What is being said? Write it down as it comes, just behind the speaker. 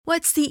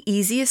What's the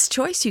easiest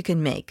choice you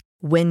can make?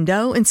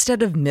 Window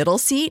instead of middle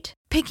seat?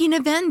 Picking a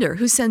vendor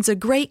who sends a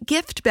great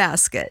gift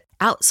basket?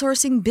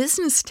 Outsourcing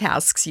business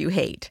tasks you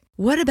hate?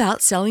 What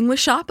about selling with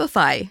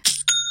Shopify?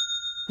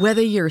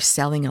 Whether you're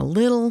selling a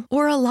little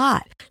or a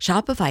lot,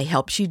 Shopify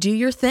helps you do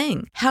your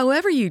thing,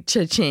 however you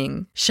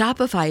cha-ching.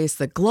 Shopify is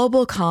the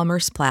global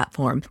commerce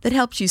platform that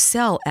helps you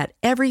sell at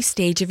every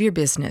stage of your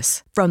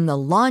business. From the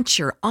launch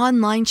your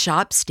online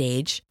shop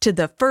stage to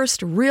the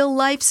first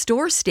real-life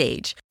store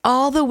stage,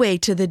 all the way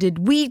to the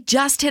did we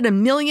just hit a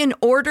million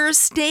orders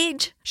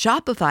stage.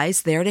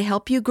 Shopify's there to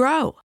help you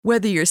grow.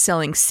 Whether you're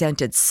selling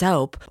scented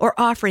soap or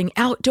offering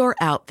outdoor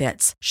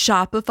outfits,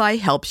 Shopify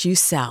helps you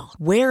sell.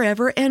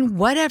 Wherever and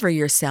whatever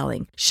you're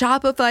selling,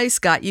 Shopify's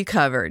got you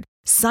covered.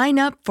 Sign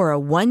up for a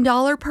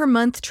 $1 per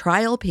month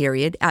trial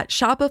period at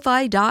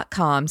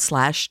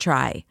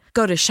shopify.com/try.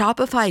 Go to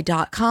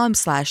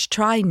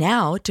shopify.com/try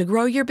now to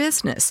grow your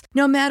business,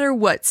 no matter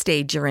what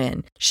stage you're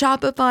in.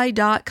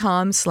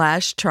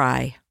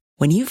 Shopify.com/try.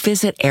 When you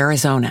visit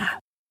Arizona,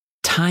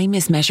 time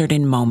is measured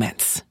in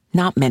moments,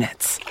 not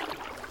minutes.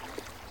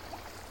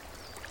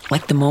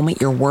 Like the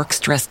moment your work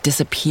stress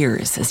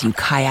disappears as you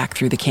kayak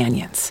through the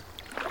canyons.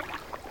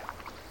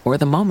 Or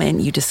the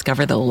moment you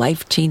discover the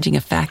life-changing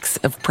effects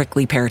of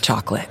prickly pear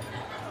chocolate.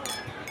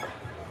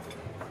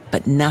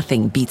 But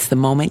nothing beats the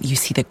moment you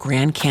see the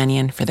Grand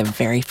Canyon for the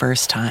very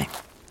first time.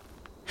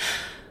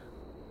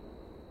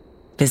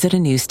 Visit a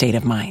new state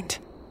of mind.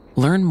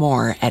 Learn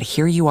more at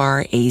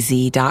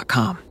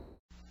hereyouareaz.com.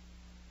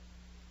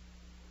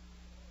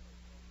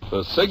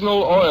 The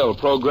Signal Oil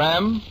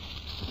Program,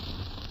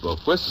 The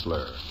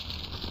Whistler.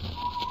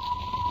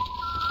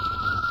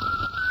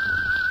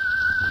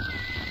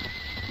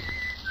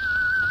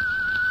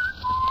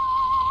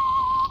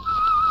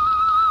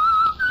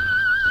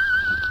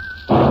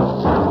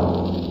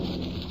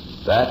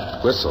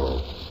 That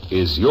whistle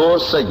is your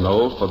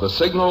signal for the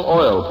Signal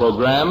Oil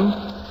Program,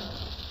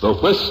 The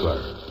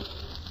Whistler.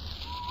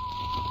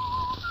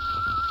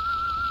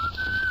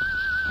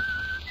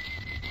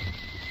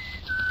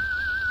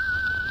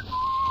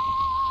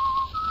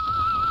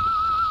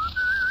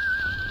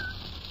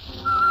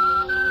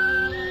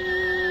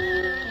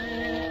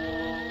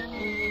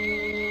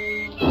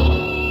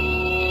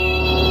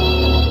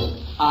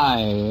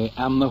 I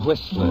am the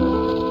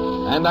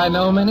Whistler, and I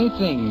know many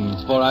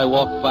things, for I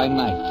walk by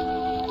night.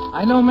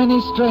 I know many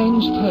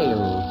strange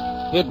tales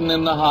hidden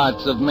in the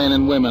hearts of men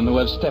and women who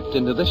have stepped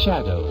into the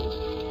shadows.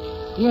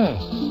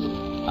 Yes,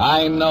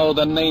 I know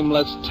the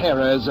nameless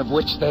terrors of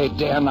which they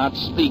dare not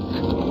speak.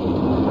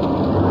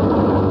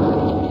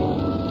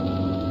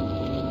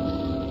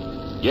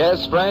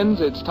 Yes,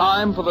 friends, it's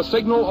time for the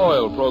Signal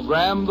Oil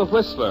Program, The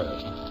Whistler.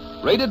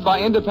 Rated by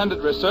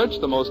independent research,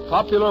 the most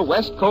popular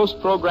West Coast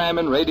program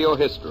in radio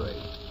history.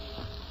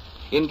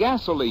 In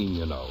gasoline,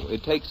 you know,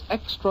 it takes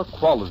extra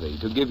quality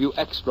to give you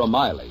extra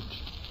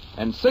mileage.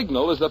 And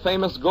Signal is the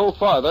famous Go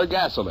Farther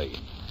gasoline.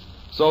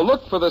 So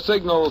look for the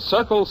Signal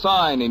circle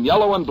sign in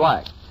yellow and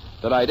black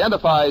that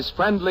identifies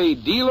friendly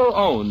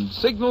dealer-owned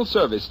Signal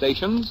service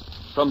stations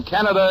from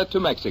Canada to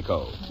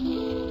Mexico.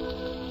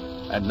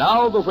 And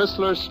now the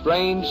Whistler's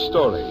strange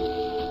story.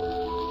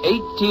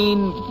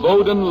 18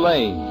 Bowden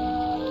Lane.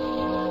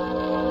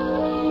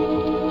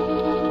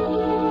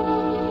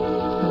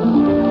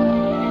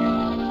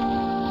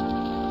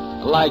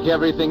 Like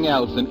everything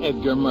else in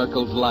Edgar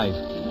Merkel's life,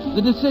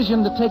 the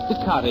decision to take the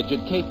cottage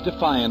at Cape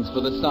Defiance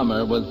for the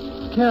summer was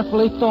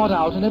carefully thought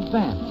out in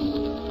advance.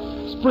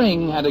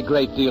 Spring had a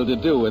great deal to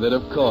do with it,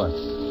 of course.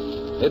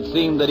 It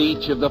seemed that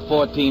each of the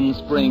 14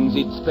 springs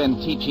he'd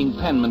spent teaching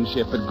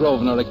penmanship at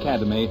Grosvenor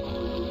Academy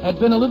had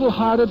been a little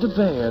harder to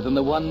bear than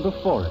the one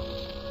before it.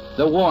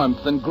 The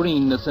warmth and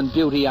greenness and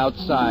beauty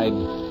outside,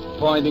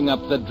 pointing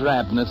up the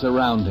drabness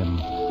around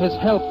him. His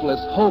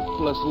helpless,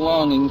 hopeless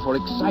longing for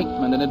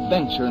excitement and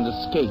adventure and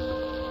escape.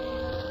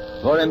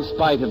 For in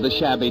spite of the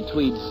shabby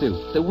tweed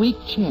suit, the weak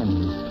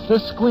chin, the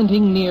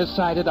squinting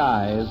nearsighted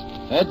eyes,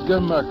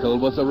 Edgar Merkel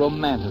was a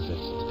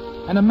romanticist,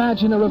 an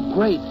imaginer of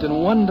great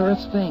and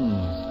wondrous things,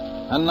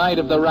 a knight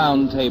of the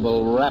Round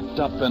Table wrapped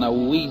up in a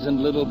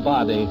weazened little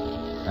body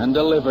and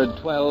delivered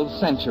 12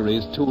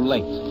 centuries too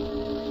late.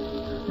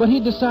 But he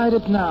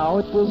decided now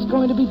it was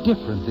going to be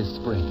different this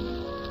spring.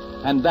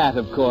 And that,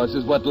 of course,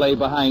 is what lay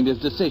behind his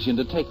decision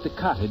to take the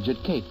cottage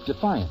at Cape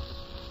Defiance.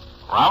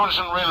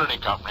 Robinson Realty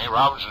Company,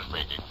 Robinson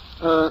speaking.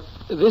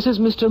 This is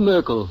Mr.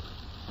 Merkel.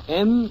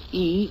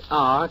 M-E-R-K-L-E.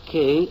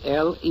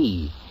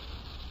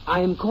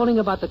 I am calling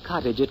about the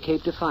cottage at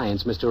Cape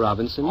Defiance, Mr.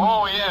 Robinson.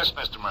 Oh, yes,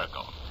 Mr.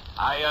 Merkel.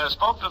 I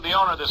spoke to the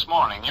owner this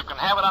morning. You can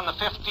have it on the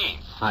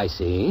 15th. I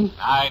see.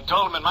 I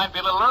told him it might be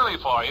a little early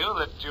for you,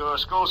 that your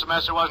school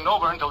semester wasn't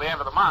over until the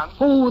end of the month.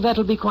 Oh,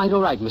 that'll be quite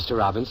all right, Mr.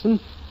 Robinson.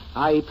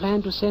 I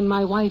plan to send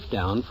my wife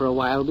down for a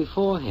while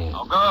beforehand.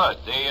 Oh, good.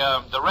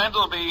 The rent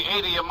will be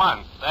 $80 a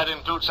month. That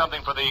includes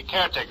something for the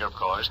caretaker, of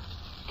course.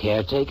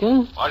 Caretaker?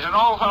 Well, there's an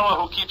old fellow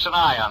who keeps an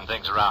eye on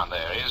things around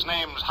there. His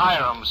name's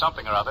Hiram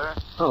something or other.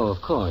 Oh,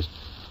 of course.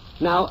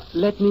 Now,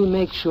 let me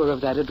make sure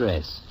of that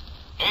address.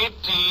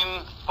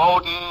 18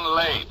 Bowden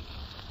Lane.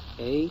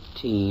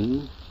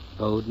 18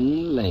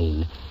 Bowden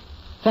Lane.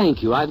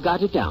 Thank you. I've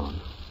got it down.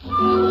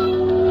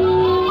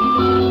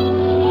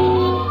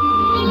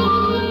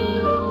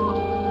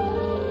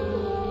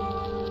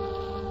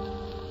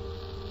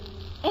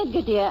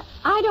 Edgar, dear,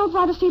 I don't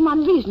want to seem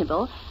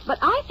unreasonable, but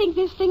I think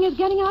this thing is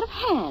getting out of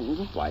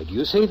hand. Why do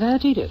you say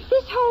that, Edith?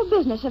 This whole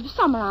business of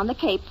summer on the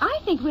Cape, I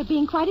think we're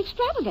being quite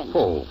extravagant.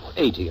 Oh,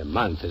 $80 a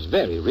month is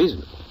very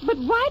reasonable. But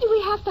why do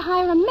we have to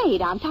hire a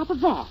maid on top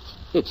of that?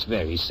 It's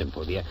very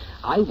simple, dear.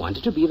 I want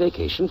it to be a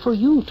vacation for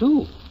you,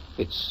 too.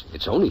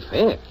 It's only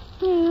fair.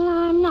 Well,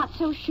 I'm not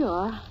so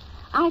sure.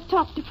 I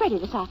talked to Freddie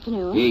this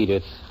afternoon.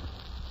 Edith,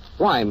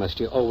 why must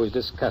you always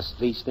discuss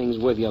these things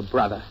with your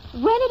brother?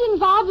 When it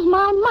involves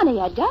my money,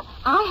 Edgar,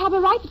 I have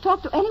a right to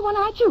talk to anyone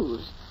I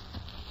choose.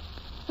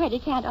 Freddie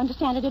can't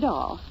understand it at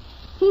all.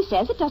 He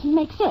says it doesn't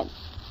make sense.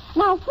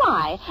 Now,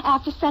 why,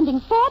 after spending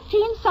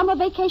 14 summer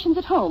vacations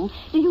at home,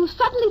 do you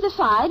suddenly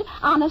decide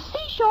on a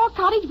seashore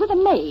cottage with a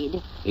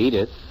maid?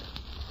 Edith,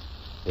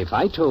 if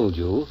I told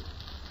you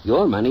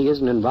your money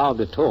isn't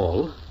involved at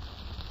all...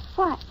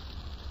 Why,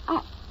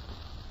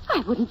 I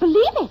wouldn't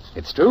believe it.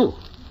 It's true.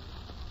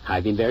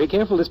 I've been very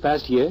careful this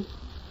past year,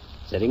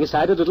 setting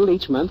aside a little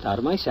each month out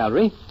of my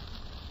salary.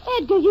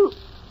 Edgar, you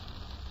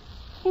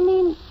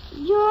mean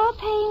you're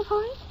paying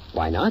for it?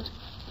 Why not?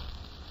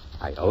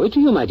 I owe it to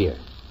you, my dear.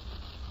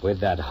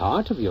 With that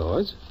heart of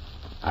yours,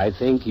 I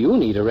think you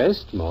need a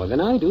rest more than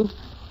I do.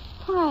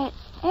 Why,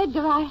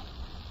 Edgar,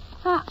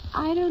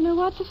 I don't know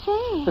what to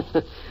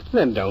say.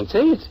 Then don't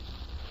say it.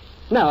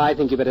 Now, I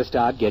think you better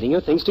start getting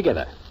your things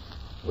together.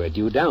 We're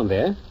due down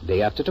there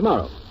day after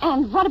tomorrow.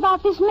 And what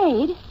about this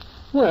maid?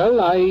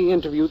 Well, I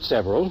interviewed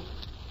several.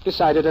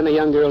 Decided on a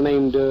young girl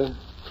named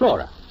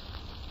Flora.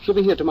 She'll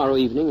be here tomorrow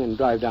evening and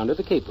drive down to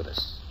the Cape with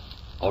us.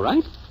 All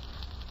right?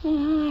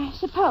 I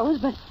suppose,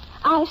 but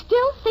I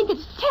still think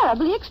it's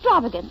terribly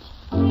extravagant.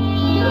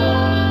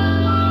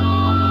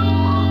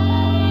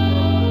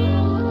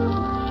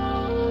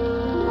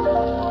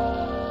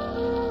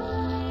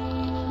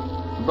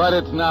 But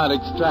it's not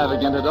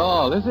extravagant at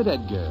all, is it,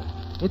 Edgar?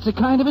 It's a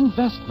kind of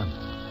investment.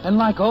 And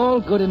like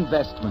all good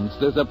investments,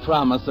 there's a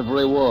promise of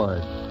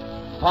reward.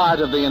 Part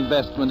of the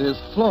investment is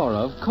Flora,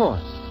 of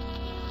course.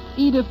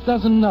 Edith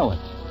doesn't know it,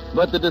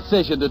 but the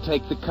decision to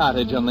take the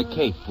cottage on the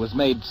Cape was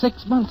made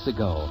 6 months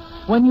ago,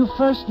 when you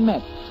first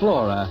met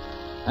Flora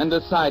and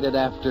decided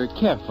after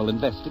careful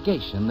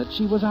investigation that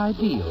she was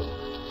ideal.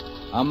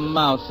 A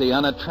mousy,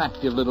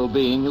 unattractive little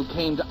being who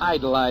came to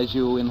idolize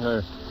you in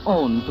her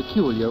own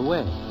peculiar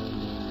way.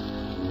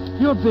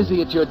 You're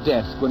busy at your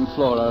desk when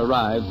Flora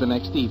arrives the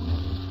next evening.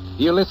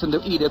 You listen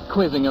to Edith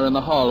quizzing her in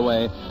the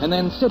hallway, and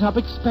then sit up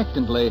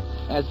expectantly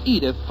as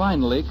Edith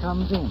finally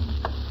comes in.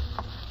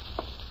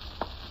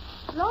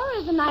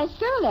 Flora's a nice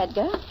girl,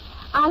 Edgar.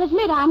 I'll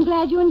admit I'm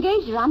glad you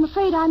engaged her. I'm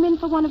afraid I'm in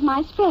for one of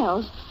my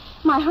spells.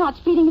 My heart's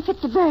beating fit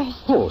to burst.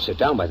 Oh, sit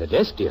down by the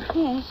desk, dear.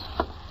 Yes.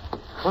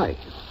 Why,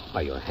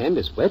 your hand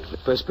is wet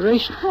with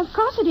perspiration. Of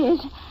course it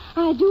is.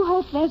 I do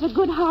hope there's a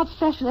good heart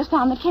specialist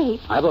on the Cape.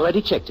 I've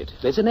already checked it.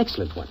 There's an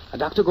excellent one, a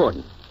Dr.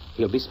 Gordon.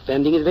 He'll be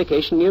spending his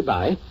vacation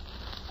nearby.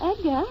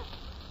 Edgar,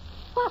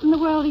 what in the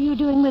world are you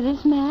doing with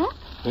this map?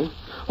 Huh?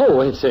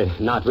 Oh, it's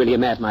not really a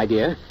map, my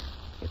dear.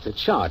 It's a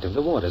chart of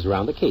the waters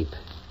around the Cape,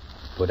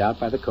 put out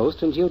by the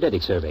Coast and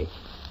Geodetic Survey.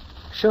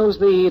 Shows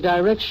the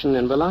direction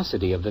and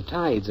velocity of the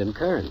tides and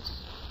currents.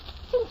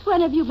 Since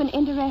when have you been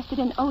interested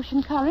in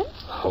ocean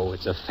currents? Oh,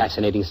 it's a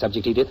fascinating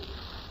subject, Edith.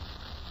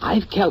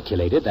 I've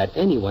calculated that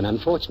anyone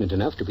unfortunate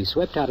enough to be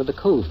swept out of the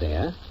cove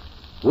there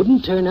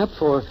wouldn't turn up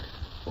for,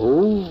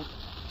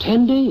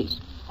 10 days,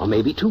 or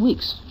maybe 2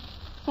 weeks.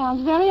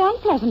 Sounds very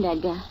unpleasant,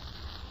 Edgar.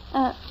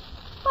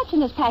 What's in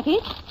this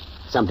package?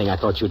 Something I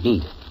thought you'd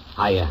need.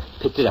 I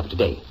picked it up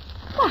today.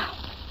 Why,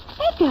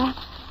 Edgar,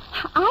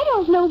 I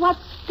don't know what's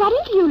got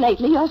into you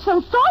lately. You're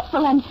so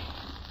thoughtful and...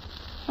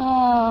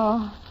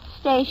 Oh,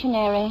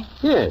 stationery.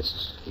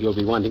 Yes, you'll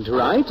be wanting to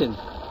write and...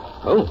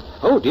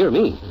 Oh, dear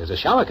me, there's a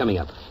shower coming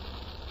up.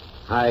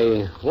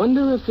 I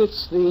wonder if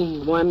it's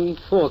the one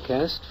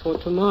forecast for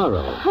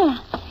tomorrow.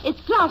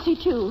 It's glossy,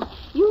 too.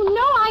 You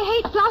know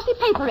I hate glossy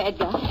paper,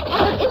 Edgar.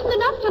 And it isn't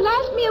enough to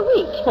last me a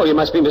week. Oh, you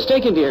must be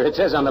mistaken, dear. It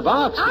says on the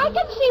box. I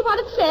can see what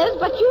it says,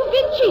 but you've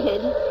been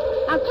cheated.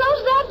 Now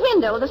close that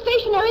window. The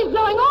stationery's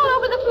blowing all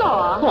over the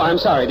floor. Oh, I'm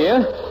sorry,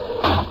 dear.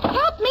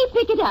 Help me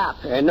pick it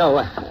up.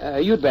 No,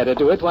 you'd better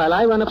do it while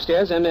I run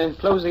upstairs and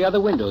close the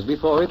other windows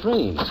before it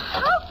rains.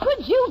 How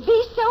could you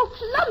be so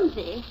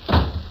clumsy?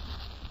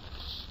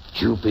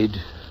 Stupid,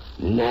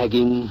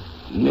 nagging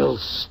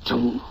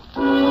millstone.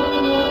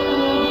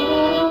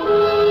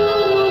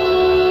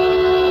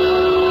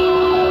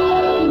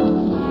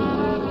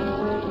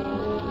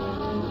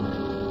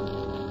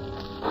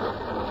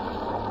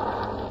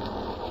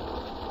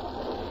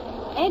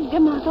 Edgar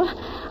Markle,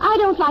 I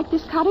don't like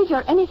this cottage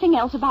or anything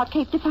else about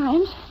Cape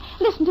Defiance.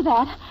 Listen to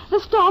that.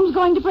 The storm's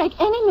going to break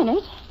any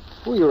minute.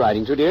 Who are you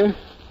writing to, dear?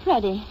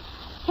 Freddie,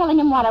 telling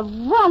him what a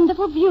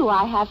wonderful view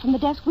I have from the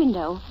desk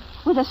window.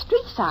 with a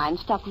street sign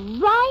stuck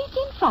right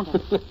in front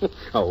of it.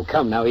 Oh,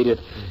 come now, Edith.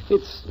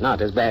 It's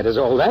not as bad as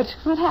all that.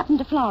 What happened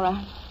to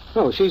Flora?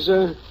 Oh, she's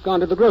gone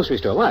to the grocery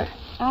store. Why?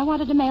 I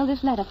wanted to mail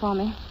this letter for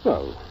me.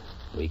 Well,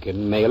 we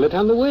can mail it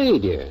on the way,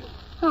 dear.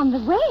 On the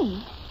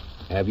way?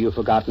 Have you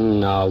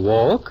forgotten our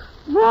walk?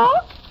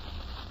 Walk?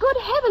 Good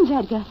heavens,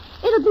 Edgar.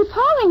 It'll be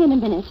pouring in a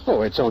minute.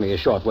 Oh, it's only a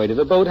short way to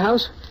the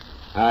boathouse.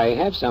 I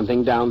have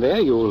something down there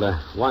you'll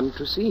want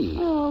to see.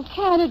 Oh,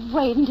 can't it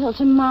wait until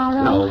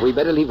tomorrow? No, we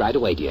better leave right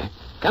away, dear.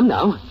 Come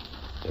now.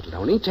 It'll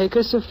only take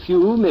us a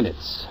few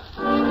minutes.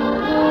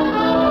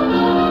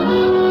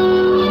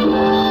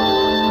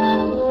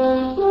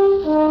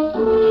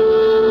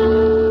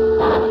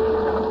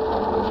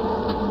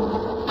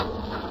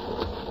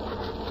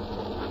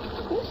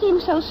 You seem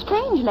so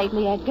strange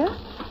lately, Edgar.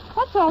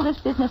 What's all this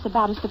business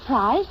about a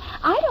surprise?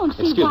 I don't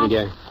see Excuse why... me,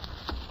 dear.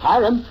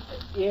 Hiram,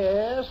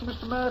 Yes,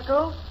 Mr.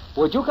 Merkel?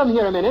 would you come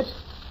here a minute?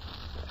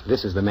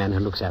 This is the man who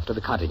looks after the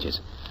cottages.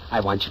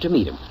 I want you to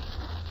meet him.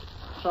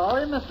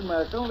 Sorry, Mr.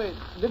 Merkel. They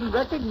didn't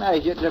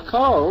recognize you. They're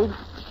cold.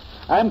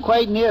 I'm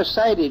quite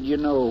nearsighted, you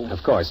know.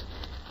 Of course.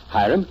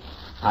 Hiram,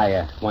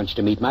 I want you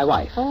to meet my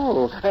wife.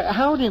 Oh,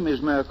 howdy,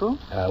 Miss Merkel.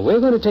 We're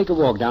going to take a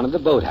walk down to the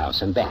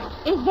boathouse and back.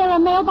 Is there a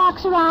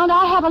mailbox around?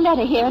 I have a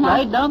letter here, and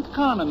Right down the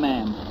corner,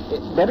 ma'am.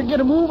 Better get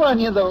a move on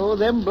you, though.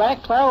 Them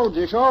black clouds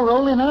are sure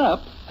rolling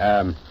up.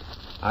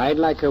 I'd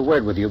like a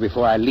word with you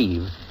before I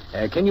leave.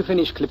 Can you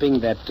finish clipping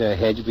that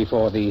hedge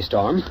before the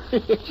storm?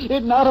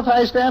 Not if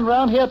I stand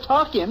around here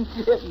talking.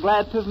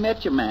 Glad to have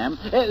met you, ma'am.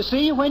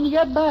 See you when you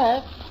get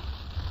back.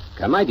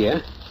 Come, my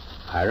dear.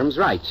 Hiram's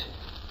right.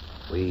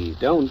 We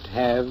don't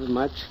have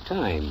much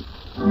time.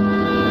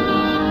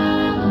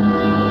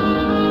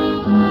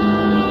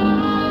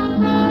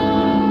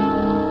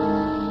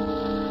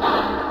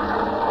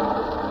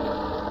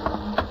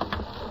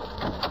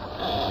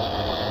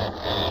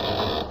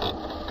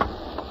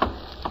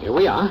 Here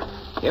we are.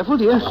 Careful,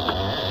 dear.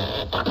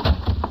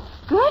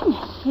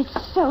 goodness,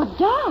 it's so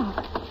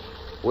dark.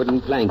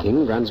 Wooden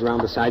planking runs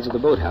around the sides of the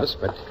boathouse,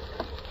 but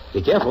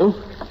be careful.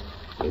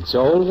 It's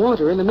all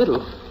water in the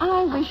middle.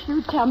 I wish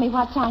you'd tell me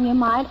what's on your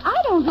mind. I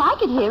don't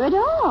like it here at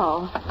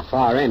all. The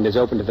far end is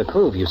open to the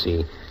cove, you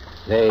see.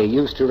 They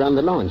used to run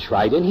the launch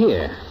right in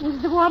here.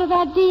 Is the water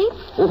that deep?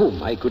 Oh,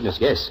 my goodness,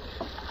 yes.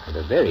 With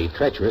a very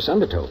treacherous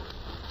undertow.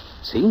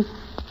 See?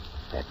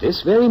 At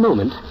this very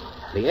moment,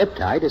 the ebb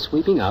tide is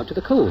sweeping out to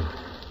the cove.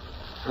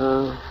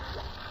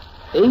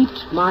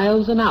 8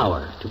 miles an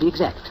hour, to be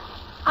exact.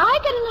 I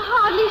can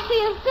hardly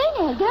see a thing,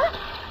 Edgar.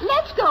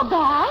 Let's go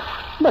back.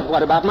 But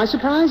what about my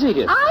surprise,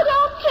 Edith? I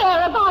don't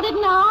care about it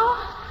now.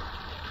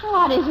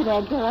 What is it,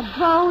 Edgar? A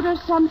boat or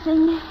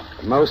something?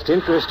 The most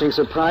interesting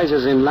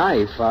surprises in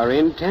life are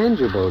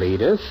intangible,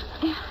 Edith.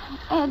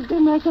 Edgar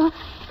Merkel,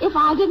 if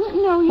I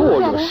didn't know you Oh,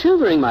 better... you're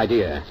shivering, my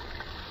dear.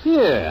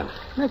 Here,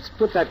 let's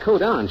put that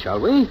coat on, shall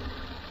we?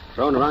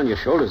 Thrown around your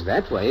shoulders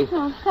that way.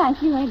 Oh,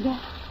 thank you, Edgar.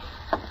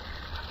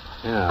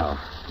 Now,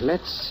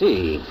 let's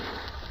see.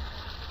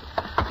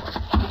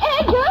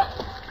 Edgar!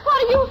 What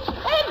are you...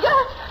 Edgar!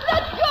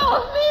 Let go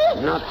of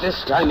me! Not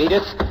this time,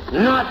 Edith.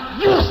 Not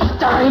this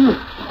time!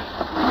 Edgar,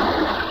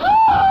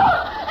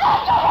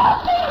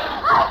 help me!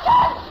 I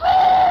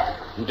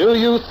can't breathe! Do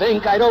you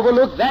think I'd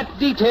overlook that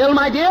detail,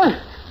 my dear?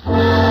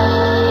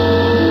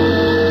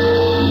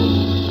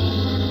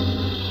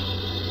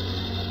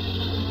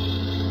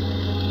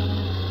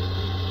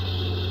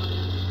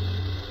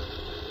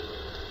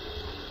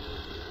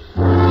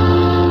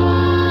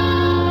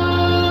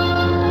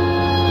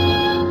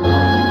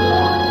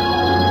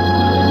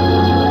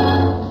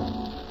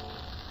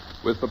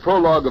 With the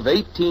prologue of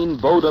 18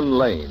 Bowden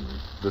Lane,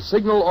 the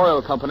Signal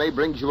Oil Company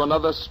brings you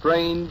another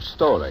strange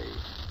story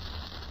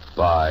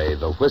by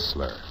The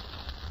Whistler.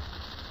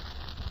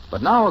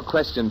 But now a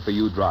question for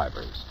you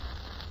drivers.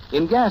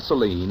 In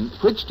gasoline,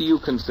 which do you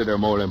consider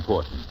more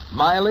important,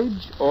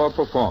 mileage or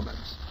performance?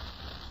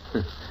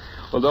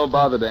 Well, don't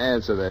bother to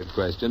answer that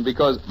question,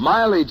 because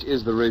mileage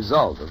is the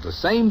result of the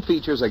same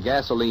features a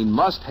gasoline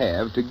must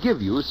have to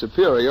give you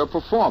superior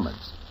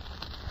performance.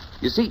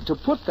 You see, to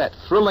put that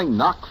thrilling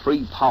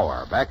knock-free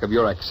power back of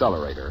your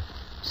accelerator,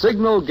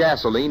 Signal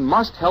gasoline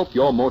must help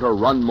your motor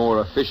run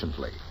more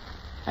efficiently.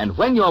 And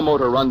when your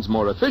motor runs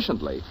more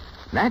efficiently,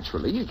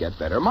 naturally you get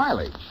better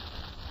mileage.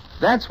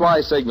 That's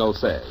why Signal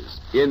says,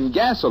 in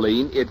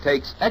gasoline, it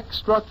takes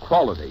extra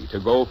quality to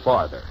go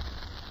farther.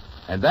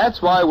 And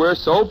that's why we're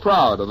so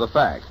proud of the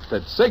fact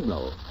that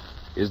Signal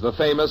is the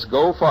famous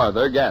Go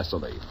Farther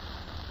gasoline.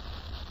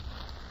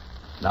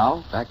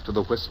 Now, back to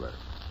the Whistler.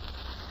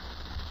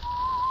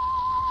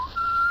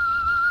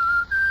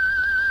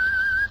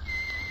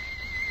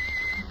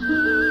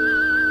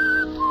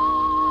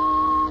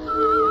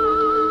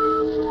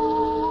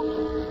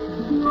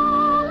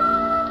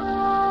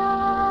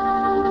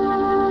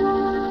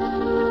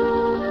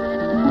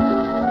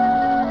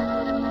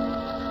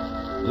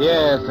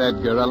 Yes,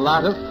 Edgar, a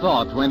lot of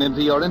thought went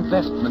into your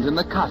investment in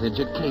the cottage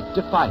at Cape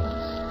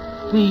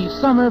Defiance, the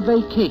summer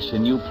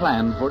vacation you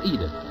planned for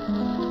Edith.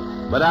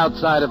 But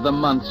outside of the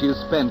months you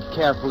spent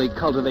carefully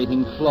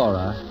cultivating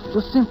Flora,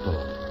 was simple.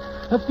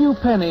 A few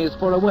pennies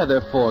for a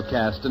weather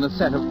forecast and a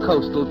set of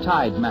coastal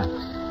tide maps.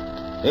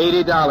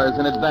 $80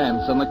 in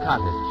advance on the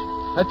cottage.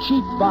 A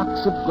cheap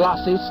box of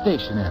glossy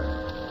stationery.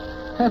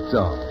 That's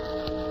all.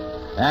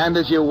 And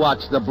as you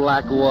watch the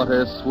black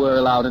water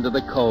swirl out into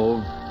the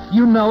cove,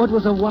 you know it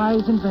was a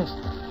wise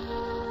investment.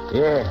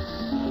 Yes,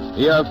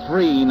 you're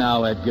free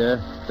now,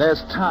 Edgar.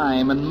 There's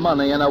time and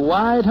money and a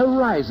wide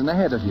horizon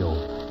ahead of you.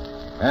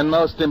 And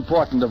most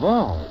important of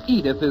all,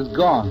 Edith is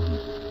gone,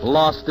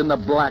 lost in the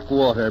black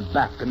water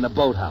back in the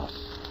boathouse.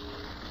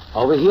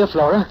 Over here,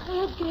 Flora.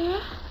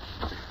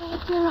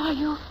 Edgar, are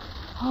you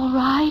all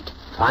right?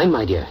 Fine,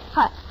 my dear.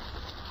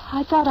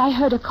 I thought I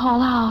heard a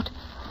call out.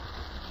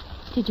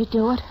 Did you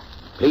do it?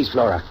 Please,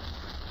 Flora.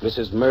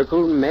 Mrs.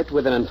 Merkel met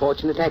with an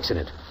unfortunate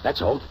accident.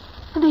 That's all.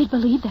 They'd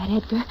believe that,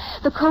 Edgar.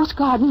 The Coast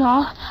Guard and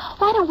all.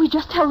 Why don't we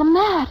just tell them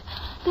that?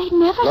 They'd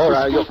never Flora,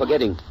 suspect... you're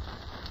forgetting.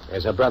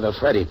 There's her brother,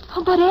 Freddie.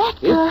 Oh, but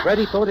Edgar... If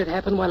Freddie thought it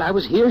happened while I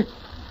was here,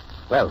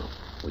 well,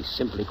 we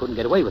simply couldn't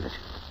get away with it.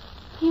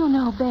 You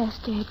know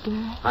best,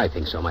 Edgar. I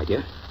think so, my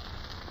dear.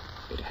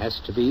 It has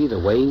to be the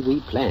way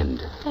we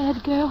planned.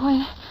 Edgar,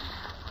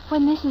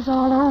 when this is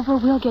all over,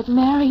 we'll get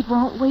married,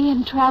 won't we,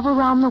 and travel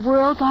around the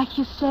world like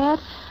you said?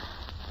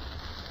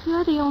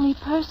 You're the only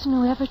person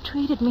who ever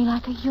treated me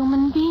like a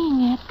human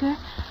being, Edgar.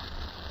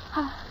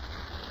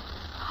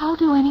 I'll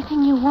do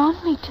anything you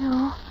want me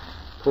to.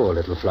 Poor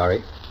little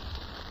Florrie.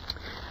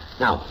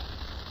 Now,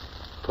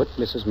 put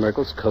Mrs.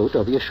 Merkel's coat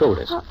over your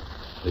shoulders.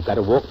 We've got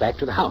to walk back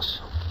to the house.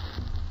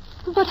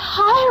 But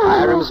Hiram...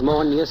 Hiram's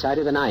more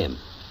nearsighted than I am.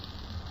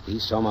 He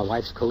saw my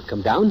wife's coat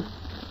come down.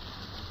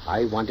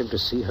 I want him to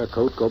see her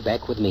coat go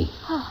back with me.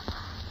 Oh.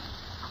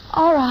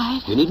 All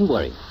right. You needn't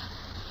worry.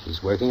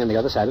 He's working on the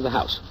other side of the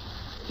house.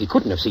 He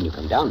couldn't have seen you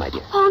come down, my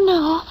dear. Oh,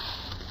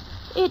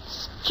 no.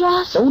 It's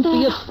just... Don't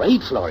be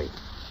afraid, Florrie.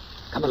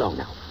 Come along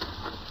now.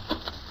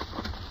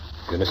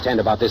 You understand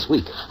about this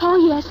week? Oh,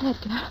 yes,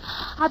 Edgar.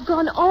 I've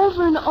gone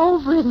over and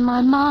over it in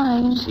my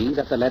mind. See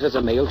that the letters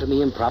are mailed to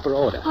me in proper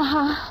order.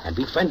 Uh-huh. And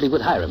be friendly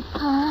with Hiram.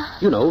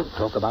 You know,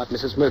 talk about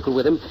Mrs. Merkel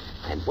with him.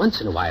 And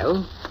once in a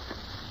while,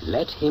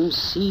 let him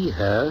see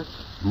her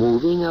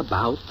moving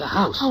about the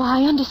house. Oh,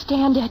 I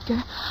understand,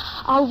 Edgar.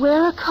 I'll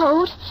wear a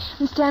coat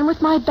and stand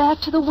with my back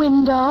to the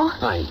window.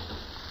 Fine.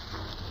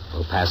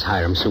 We'll pass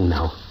Hiram soon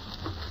now.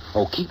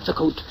 Oh, keep the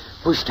coat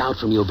pushed out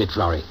from you a bit,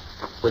 Florrie.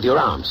 With your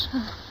arms.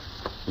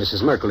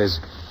 Mrs. Merkel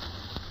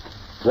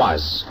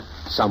was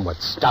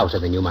somewhat stouter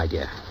than you, my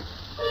dear.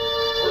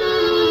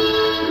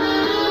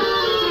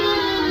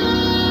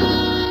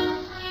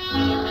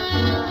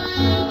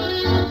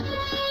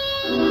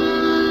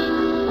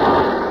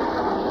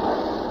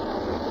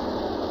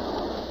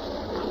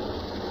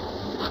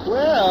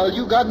 Well,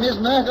 you got Miss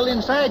Merkel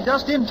inside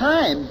just in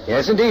time.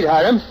 Yes, indeed,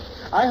 Hiram.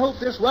 I hope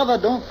this weather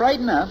don't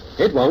frighten her.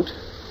 It won't.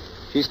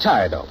 She's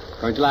tired, though.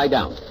 Going to lie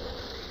down.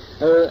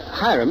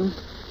 Hiram,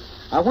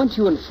 I want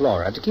you and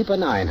Flora to keep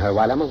an eye on her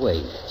while I'm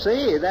away.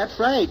 Say, that's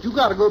right. You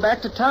got to go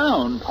back to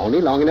town.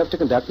 Only long enough to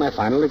conduct my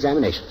final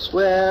examinations.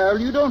 Well,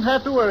 you don't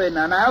have to worry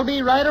none. I'll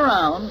be right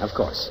around. Of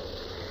course.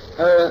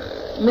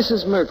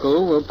 Mrs.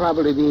 Merkel will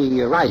probably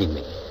be riding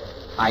me.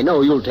 I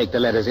know you'll take the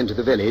letters into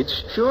the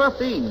village. Sure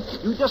thing.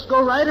 You just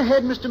go right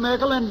ahead, Mr.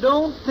 Merkel, and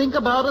don't think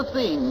about a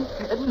thing.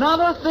 Not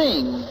a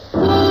thing.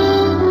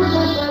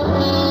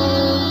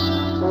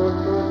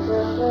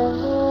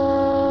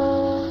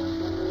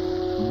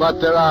 But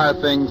there are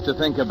things to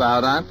think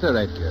about, aren't there,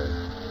 Edgar?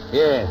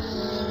 Yes.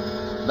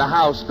 The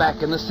house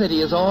back in the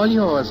city is all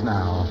yours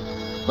now.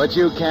 But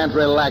you can't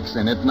relax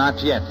in it,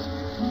 not yet.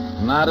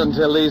 Not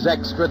until these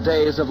extra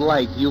days of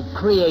light you've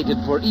created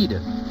for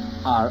Edith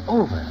are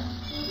over.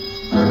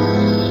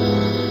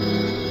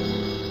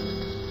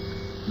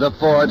 The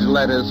forged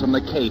letters from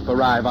the Cape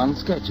arrive on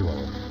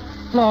schedule.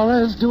 Flora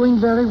is doing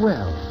very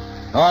well.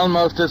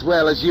 Almost as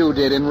well as you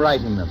did in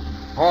writing them.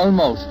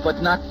 Almost,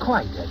 but not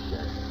quite,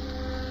 Edgar.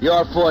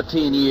 Your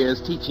 14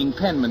 years teaching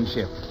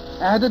penmanship,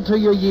 added to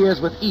your years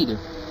with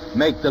Edith,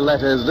 make the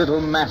letters little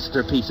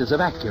masterpieces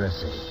of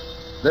accuracy.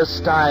 The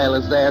style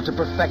is there to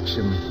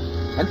perfection,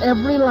 and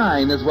every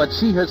line is what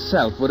she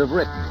herself would have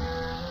written.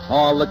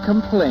 All the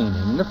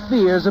complaining, the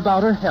fears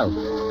about her health,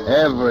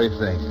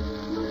 everything.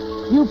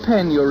 You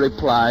pen your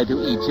reply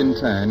to each in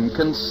turn,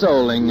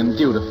 consoling and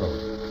dutiful.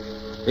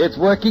 It's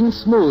working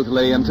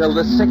smoothly until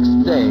the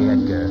 6th day,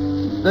 Edgar,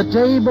 the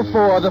day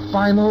before the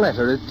final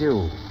letter is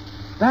due.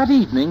 That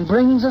evening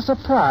brings a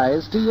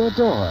surprise to your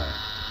door.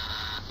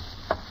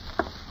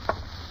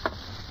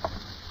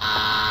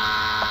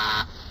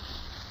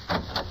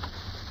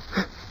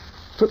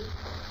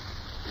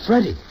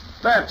 Freddie.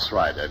 That's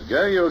right,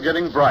 Edgar. You're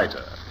getting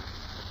brighter.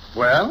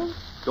 Well,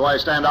 do I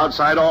stand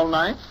outside all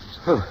night?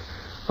 No.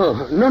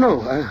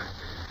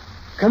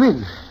 Come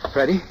in,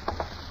 Freddie.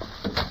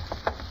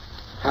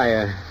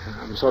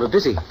 I'm sort of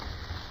busy.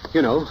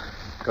 You know,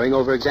 going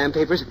over exam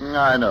papers.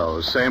 I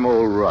know. Same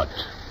old rut.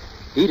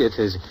 Edith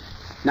is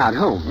not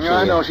home.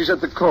 I know. She's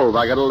at the Cove.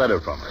 I got a letter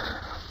from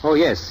her. Oh,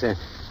 yes.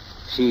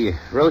 She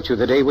wrote you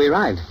the day we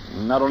arrived.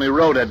 Not only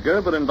wrote,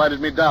 Edgar, but invited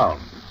me down.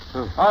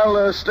 Oh.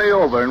 I'll stay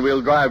over and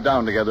we'll drive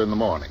down together in the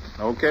morning.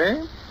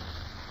 Okay?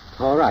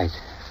 All right,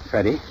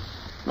 Freddie.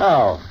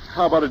 Now,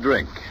 how about a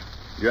drink?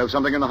 Do you have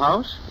something in the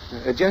house?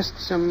 Just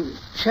some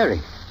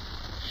sherry.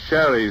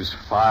 Sherry's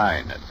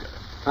fine,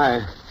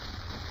 Edgar.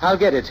 I'll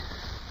get it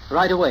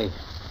right away.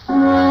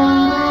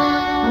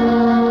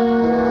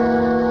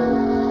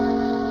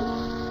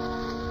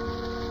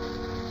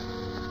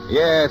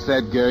 Yes,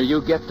 Edgar,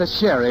 you get the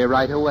sherry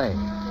right away.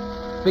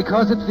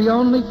 Because it's the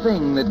only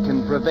thing that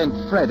can prevent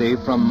Freddie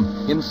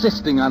from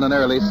insisting on an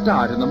early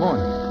start in the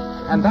morning.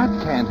 And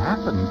that can't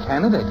happen,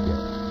 can it,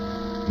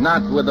 Edgar?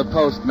 Not with the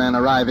postman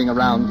arriving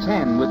around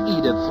 10 with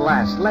Edith's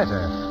last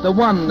letter, the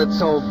one that's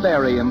so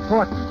very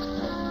important.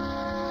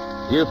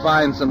 You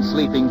find some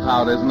sleeping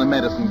powders in the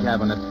medicine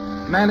cabinet,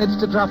 manage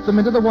to drop them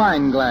into the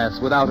wine glass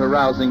without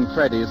arousing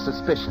Freddie's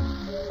suspicion.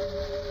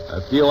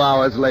 A few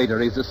hours later,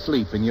 he's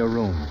asleep in your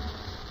room.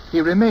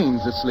 He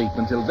remains asleep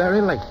until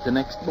very late the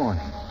next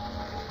morning.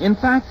 In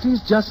fact,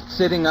 he's just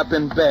sitting up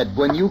in bed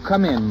when you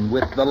come in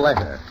with the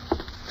letter.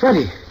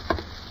 Freddie,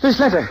 this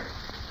letter.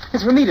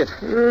 It's from Edith.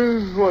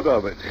 What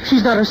of it?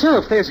 She's not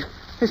herself. There's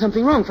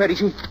something wrong,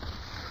 Freddie.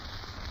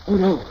 Oh,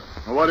 no.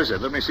 What is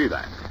it? Let me see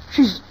that.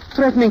 She's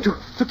threatening to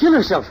kill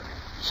herself.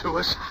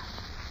 Suicide?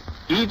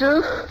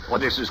 Edith? Well,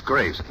 this is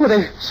crazy. Well,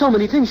 there's so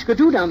many things she could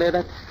do down there,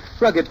 that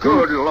rugged...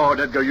 Good Lord,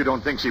 Edgar, you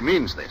don't think she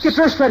means this? Get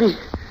dressed, Freddie.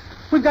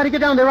 We've got to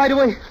get down there right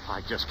away.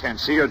 I just can't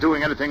see her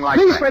doing anything like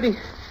Please, that. Freddie.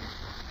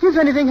 If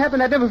anything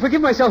happened, I'd never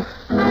forgive myself.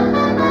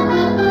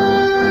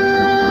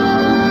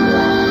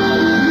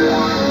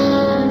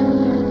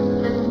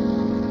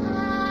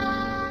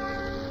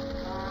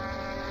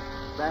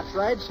 That's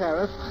right,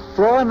 Sheriff.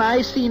 Flora and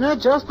I seen her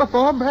just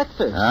before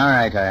breakfast. All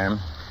right, Hiram.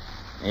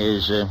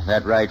 Is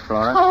that right,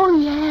 Flora? Oh,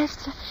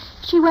 yes.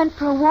 She went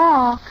for a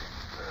walk.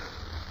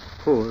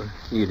 Poor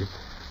Edith.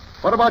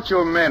 What about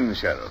your men,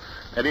 Sheriff?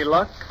 Any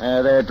luck?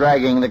 They're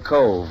dragging the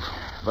cove.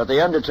 But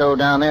the undertow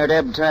down there at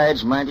ebb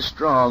tide's mighty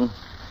strong.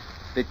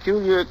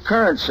 Peculiar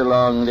currents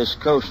along this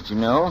coast, you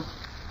know.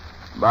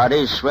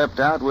 Bodies swept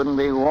out wouldn't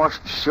be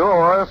washed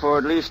ashore for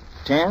at least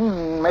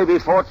 10, maybe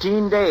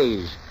 14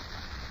 days.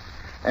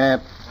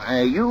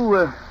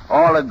 You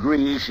all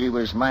agree she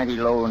was mighty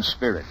low in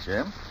spirits,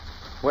 eh?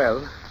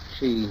 Well,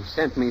 she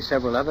sent me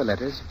several other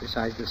letters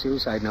besides the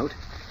suicide note.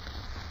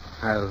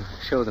 I'll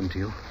show them to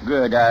you.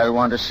 Good. I'll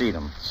want to see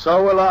them.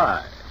 So will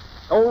I.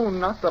 Oh,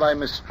 not that I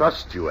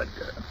mistrust you,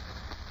 Edgar.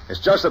 It's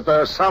just that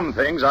there are some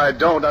things I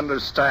don't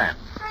understand.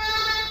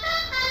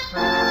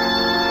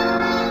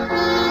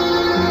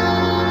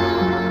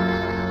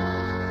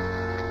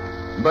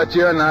 But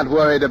you're not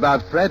worried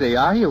about Freddie,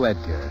 are you,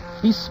 Edgar?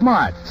 He's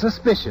smart,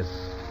 suspicious.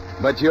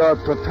 But you're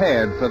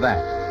prepared for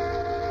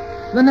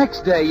that. The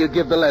next day, you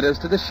give the letters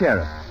to the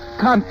sheriff,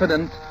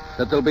 confident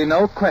that there'll be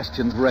no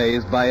questions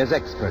raised by his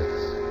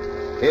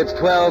experts. It's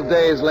 12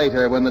 days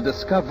later when the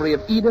discovery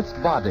of Edith's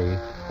body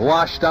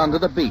washed onto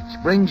the beach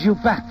brings you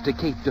back to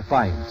Cape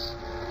Defiance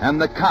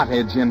and the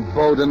cottage in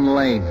Bowden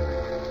Lane.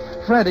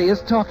 Freddie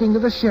is talking to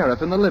the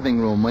sheriff in the living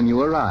room when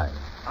you arrive.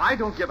 I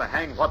don't give a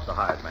hang what the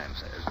hired man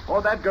says,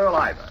 or that girl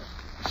either.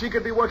 She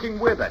could be working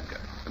with Edgar.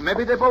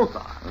 Maybe they both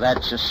are.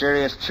 That's a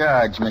serious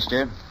charge,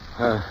 mister.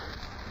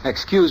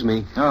 Excuse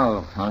me.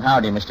 Oh, well,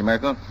 howdy, Mr.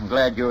 Merkel. I'm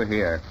glad you're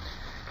here.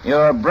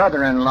 Your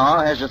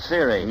brother-in-law has a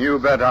theory. You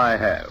bet I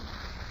have.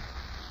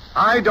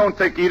 I don't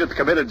think Edith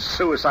committed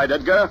suicide,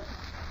 Edgar.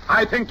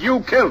 I think you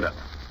killed her.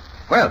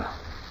 Well,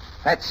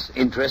 that's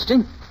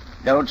interesting.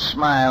 Don't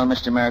smile,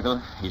 Mr.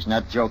 Merkel. He's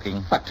not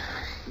joking. But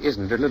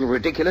isn't it a little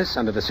ridiculous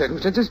under the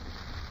circumstances?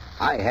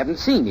 I haven't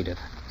seen Edith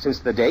since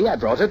the day I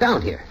brought her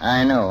down here.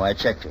 I know. I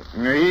checked it.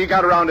 He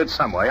got around it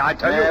some way, I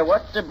tell you.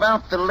 What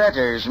about the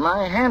letters?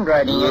 My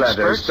handwriting Letters?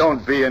 experts...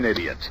 Don't be an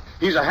idiot.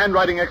 He's a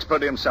handwriting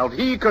expert himself.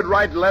 He could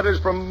write letters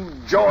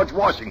from George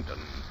Washington.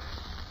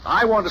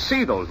 I want to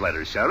see those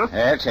letters, Sheriff.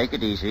 Take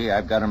it easy.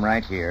 I've got them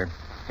right here.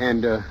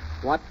 And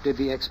what did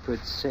the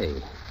experts say?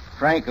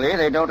 Frankly,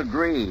 they don't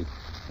agree.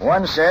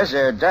 One says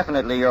they're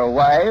definitely your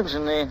wives,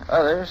 and the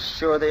other's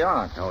sure they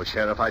aren't. No,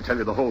 Sheriff, I tell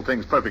you, the whole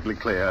thing's perfectly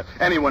clear.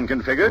 Anyone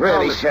can figure it.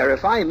 Really,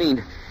 Sheriff, I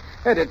mean,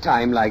 at a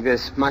time like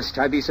this, must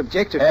I be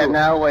subjected to...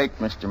 Now, wait,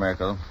 Mr.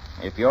 Merkel.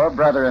 If your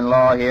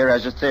brother-in-law here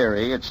has a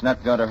theory, it's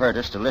not going to hurt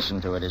us to listen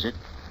to it, is it?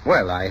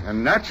 Well,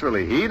 And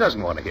naturally, he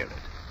doesn't want to hear it.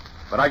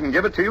 But I can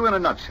give it to you in a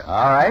nutshell.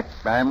 All right,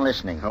 I'm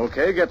listening.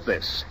 Okay, get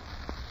this.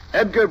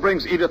 Edgar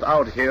brings Edith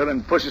out here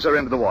and pushes her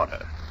into the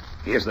water.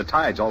 He has the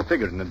tides all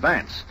figured in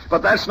advance.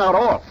 But that's not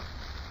all.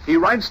 He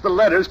writes the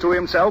letters to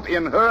himself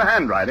in her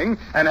handwriting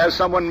and has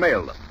someone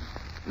mail them.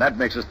 That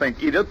makes us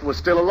think Edith was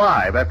still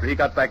alive after he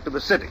got back to the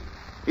city.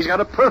 He's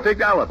got a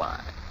perfect alibi.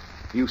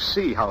 You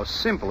see how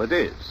simple it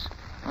is.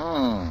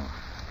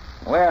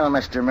 Well,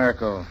 Mr.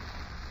 Merkel,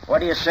 what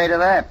do you say to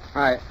that?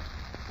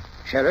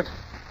 Sheriff,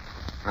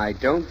 I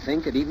don't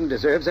think it even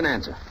deserves an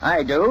answer.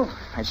 I do.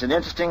 It's an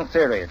interesting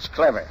theory. It's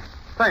clever.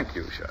 Thank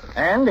you, Sheriff.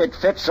 And it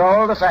fits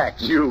all the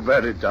facts. You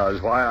bet it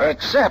does. Why,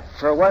 Except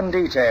for one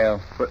detail.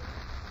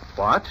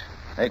 What?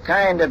 The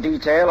kind of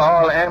detail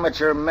all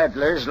amateur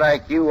meddlers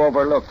like you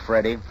overlook,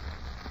 Freddie.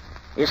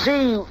 You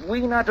see,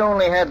 we not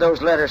only had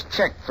those letters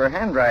checked for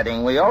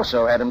handwriting, we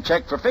also had them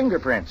checked for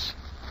fingerprints.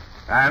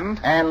 And?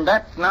 And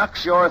that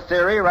knocks your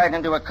theory right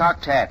into a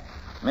cocked hat.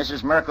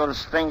 Mrs.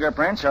 Merkel's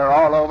fingerprints are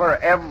all over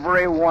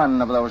every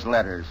one of those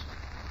letters.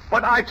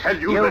 But I tell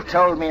you You've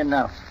told me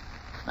enough.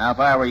 Now, if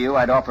I were you,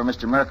 I'd offer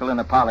Mr. Merkel an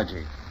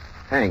apology.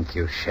 Thank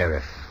you,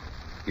 Sheriff.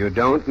 You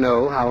don't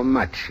know how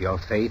much your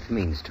faith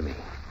means to me.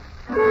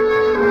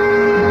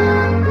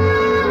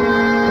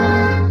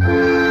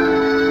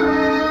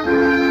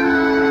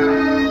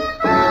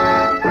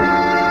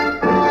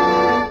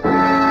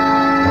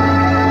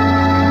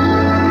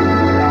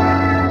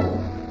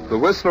 The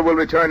Whistler will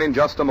return in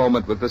just a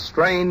moment with the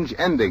strange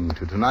ending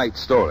to tonight's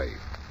story.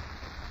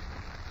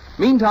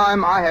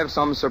 Meantime, I have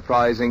some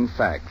surprising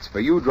facts for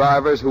you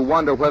drivers who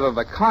wonder whether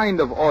the kind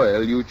of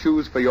oil you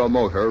choose for your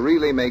motor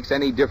really makes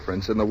any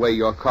difference in the way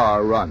your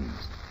car runs.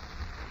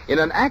 In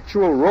an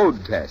actual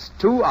road test,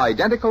 2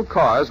 identical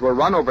cars were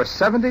run over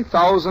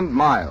 70,000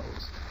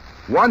 miles.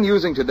 One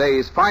using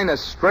today's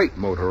finest straight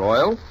motor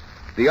oil,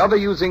 the other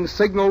using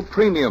Signal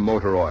Premium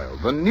Motor Oil,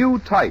 the new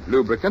type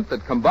lubricant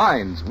that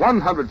combines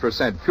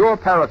 100% pure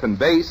paraffin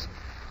base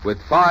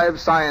with 5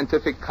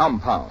 scientific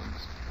compounds.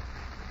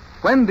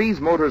 When these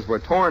motors were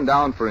torn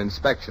down for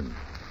inspection,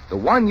 the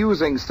one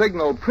using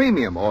Signal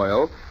Premium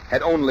Oil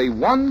had only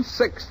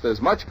 1/6 as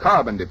much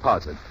carbon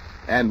deposit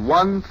and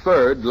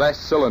 1/3 less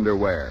cylinder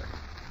wear.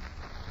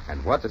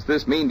 And what does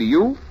this mean to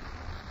you?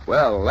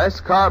 Well, less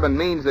carbon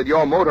means that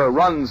your motor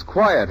runs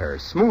quieter,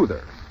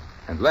 smoother,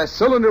 and less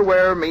cylinder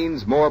wear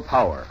means more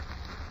power.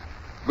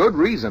 Good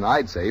reason,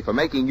 I'd say, for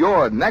making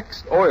your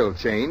next oil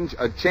change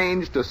a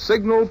change to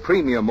Signal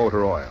Premium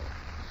Motor Oil.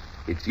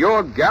 It's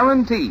your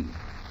guarantee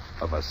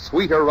of a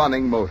sweeter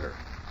running motor.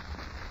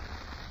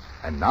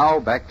 And now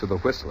back to the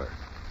Whistler.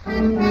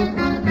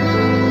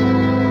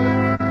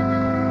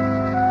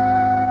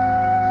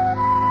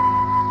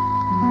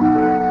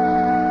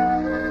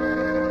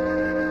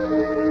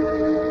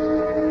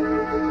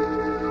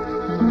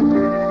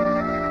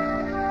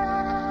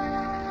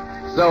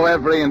 So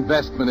every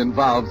investment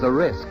involves a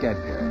risk,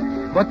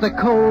 Edgar. But the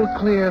cold,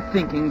 clear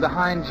thinking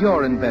behind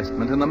your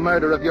investment in the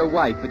murder of your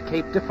wife at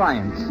Cape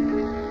Defiance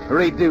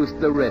reduced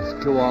the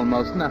risk to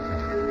almost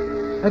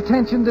nothing.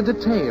 Attention to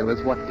detail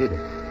is what did it.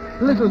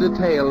 Little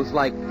details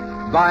like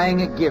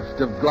buying a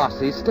gift of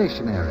glossy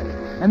stationery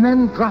and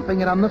then dropping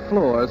it on the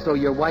floor so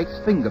your wife's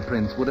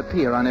fingerprints would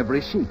appear on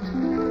every sheet.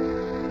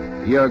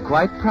 You're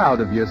quite proud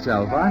of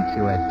yourself, aren't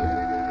you, Edgar?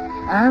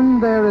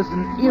 And there is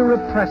an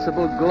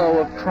irrepressible glow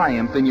of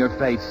triumph in your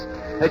face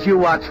as you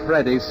watch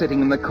Freddie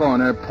sitting in the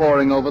corner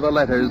poring over the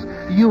letters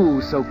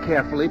you so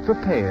carefully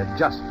prepared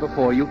just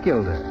before you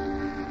killed her.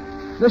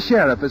 The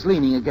sheriff is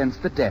leaning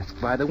against the desk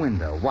by the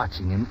window,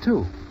 watching him,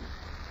 too.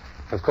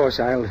 Of course,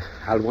 I'll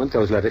want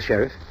those letters,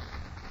 Sheriff.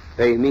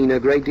 They mean a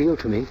great deal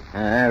to me.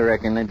 I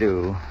reckon they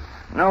do.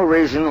 No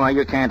reason why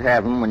you can't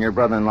have them when your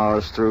brother-in-law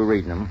is through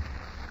reading them.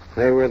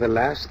 They were the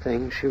last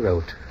thing she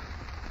wrote,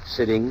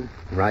 sitting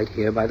right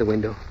here by the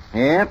window.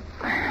 Yep.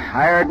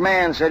 Hired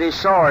man said he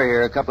saw her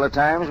here a couple of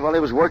times while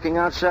he was working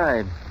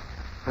outside.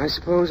 I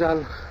suppose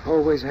I'll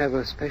always have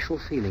a special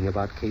feeling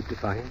about Cape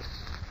Defiance.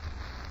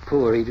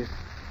 Poor Edith.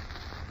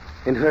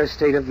 In her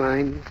state of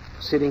mind,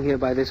 sitting here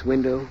by this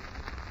window,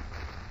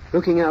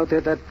 looking out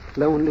at that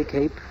lonely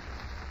cape.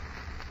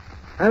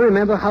 I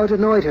remember how it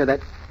annoyed her that...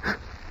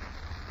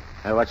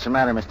 What's the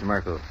matter, Mr.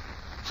 Merkel?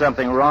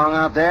 Something wrong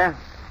out there?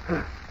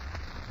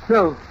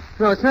 No,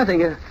 it's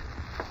nothing.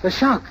 The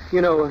shock,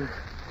 you know.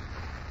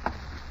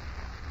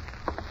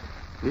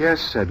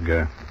 Yes,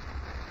 Edgar.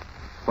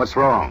 What's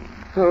wrong?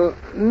 Oh,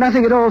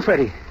 nothing at all,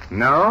 Freddie.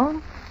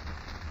 No?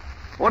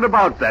 What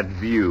about that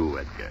view,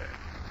 Edgar?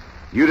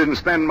 You didn't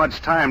spend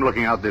much time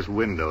looking out this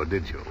window,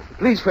 did you?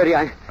 Please,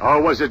 Freddie,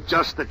 Or was it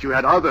just that you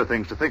had other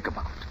things to think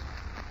about?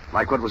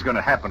 Like what was going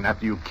to happen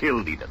after you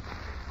killed Edith?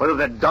 Whether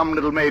that dumb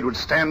little maid would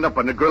stand up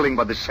under grilling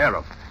by the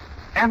sheriff.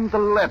 And the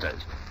letters.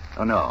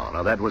 Oh,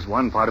 no, that was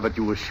one part of it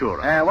you were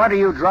sure of. What are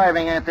you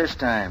driving at this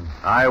time?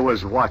 I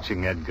was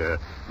watching Edgar,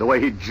 the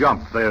way he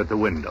jumped there at the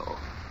window.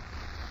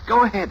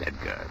 Go ahead,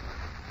 Edgar.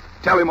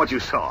 Tell him what you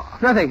saw.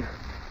 Nothing.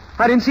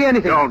 I didn't see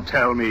anything. Don't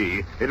tell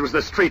me. It was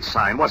the street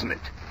sign, wasn't it?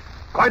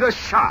 Quite a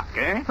shock,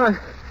 eh?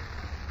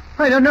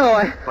 I don't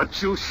know. But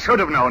you should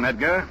have known,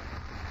 Edgar.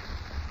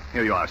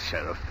 Here you are,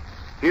 Sheriff.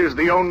 Here's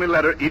the only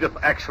letter Edith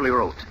actually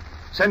wrote.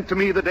 Sent to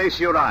me the day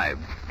she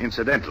arrived.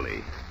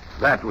 Incidentally,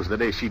 that was the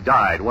day she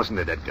died, wasn't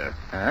it, Edgar?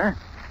 Huh?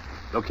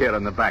 Look here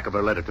on the back of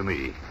her letter to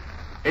me.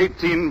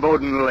 18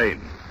 Bowden Lane.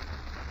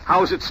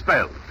 How's it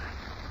spelled?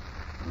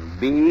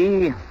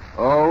 B-O-W-D-O-I-N.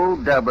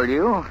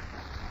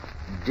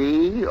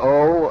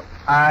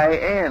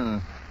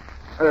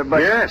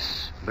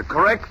 Yes, the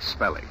correct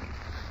spelling.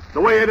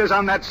 The way it is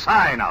on that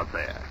sign out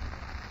there.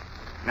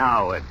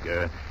 Now,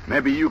 Edgar,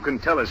 maybe you can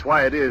tell us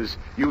why it is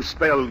you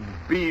spelled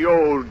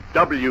B-O-W-D-E-N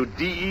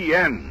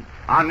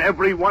on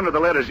every one of the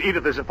letters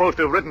Edith is supposed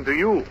to have written to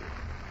you.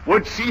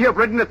 Would she have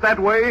written it that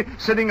way,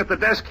 sitting at the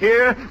desk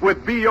here,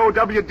 with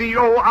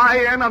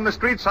B-O-W-D-O-I-N on the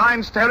street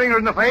sign staring her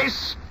in the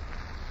face?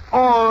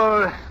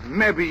 Or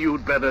maybe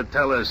you'd better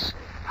tell us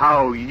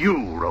how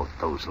you wrote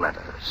those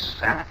letters,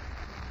 huh?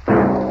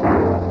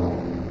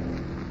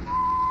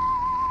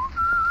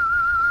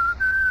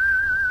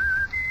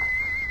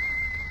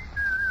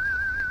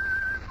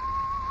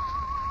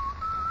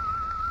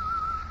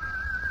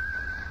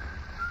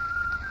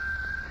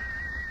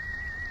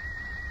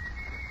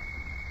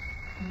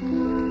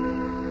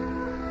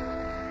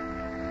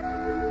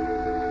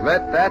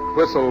 Let that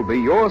whistle be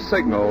your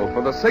signal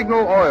for the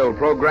Signal Oil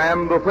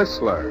program, The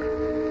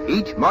Whistler,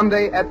 each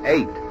Monday at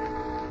 8.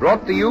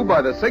 Brought to you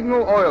by the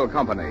Signal Oil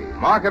Company,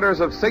 marketers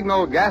of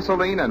Signal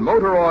gasoline and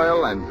motor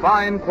oil and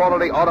fine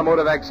quality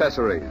automotive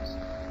accessories.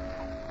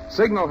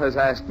 Signal has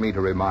asked me to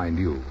remind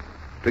you,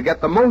 to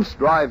get the most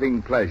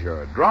driving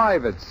pleasure,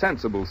 drive at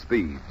sensible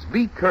speeds,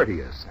 be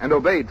courteous, and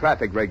obey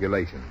traffic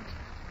regulations.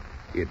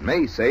 It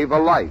may save a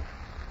life,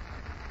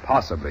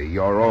 possibly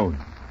your own.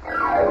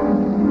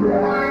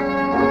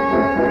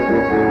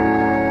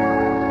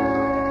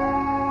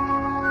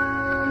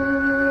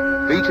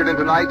 Featured in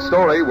tonight's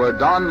story were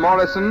Don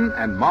Morrison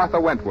and Martha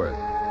Wentworth.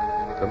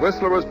 The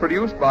Whistler was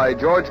produced by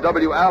George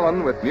W.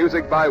 Allen with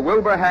music by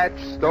Wilbur Hatch,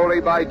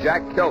 story by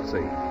Jack Kelsey,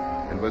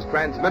 and was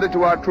transmitted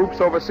to our troops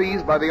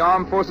overseas by the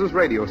Armed Forces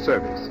Radio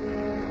Service.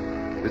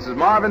 This is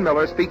Marvin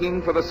Miller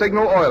speaking for the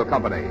Signal Oil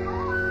Company.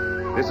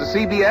 This is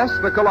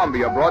CBS, the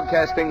Columbia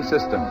Broadcasting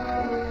System.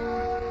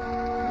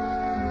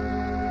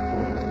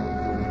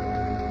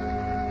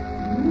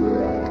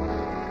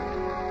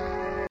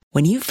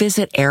 When you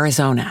visit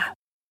Arizona,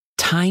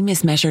 time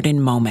is measured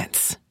in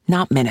moments,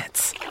 not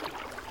minutes.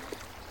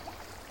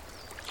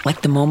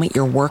 Like the moment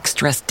your work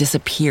stress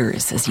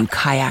disappears as you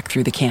kayak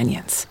through the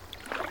canyons.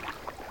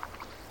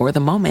 Or the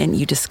moment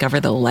you discover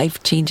the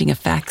life-changing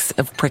effects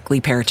of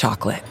prickly pear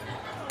chocolate.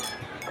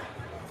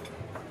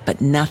 But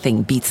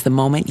nothing beats the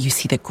moment you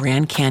see the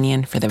Grand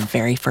Canyon for the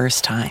very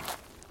first time.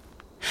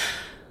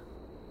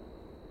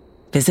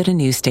 Visit a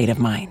new state of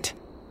mind.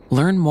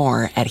 Learn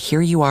more at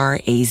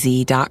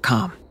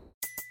hereyouareaz.com.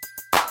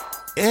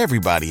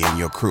 Everybody in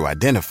your crew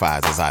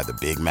identifies as either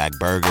Big Mac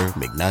Burger,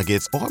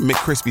 McNuggets, or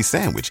McCrispy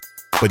Sandwich.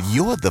 But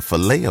you're the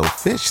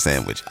Filet-O-Fish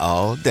Sandwich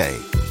all day.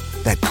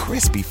 That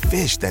crispy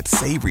fish, that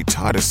savory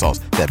tartar sauce,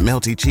 that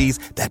melty cheese,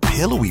 that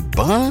pillowy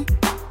bun.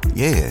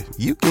 Yeah,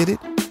 you get it.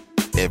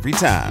 Every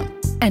time.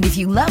 And if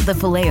you love the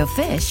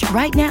Filet-O-Fish,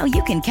 right now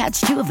you can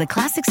catch two of the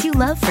classics you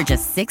love for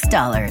just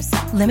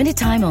 $6. Limited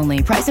time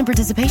only. Price and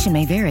participation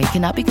may vary.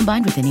 Cannot be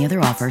combined with any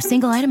other offer.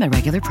 Single item at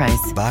regular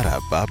price.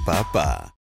 Ba-da-ba-ba-ba.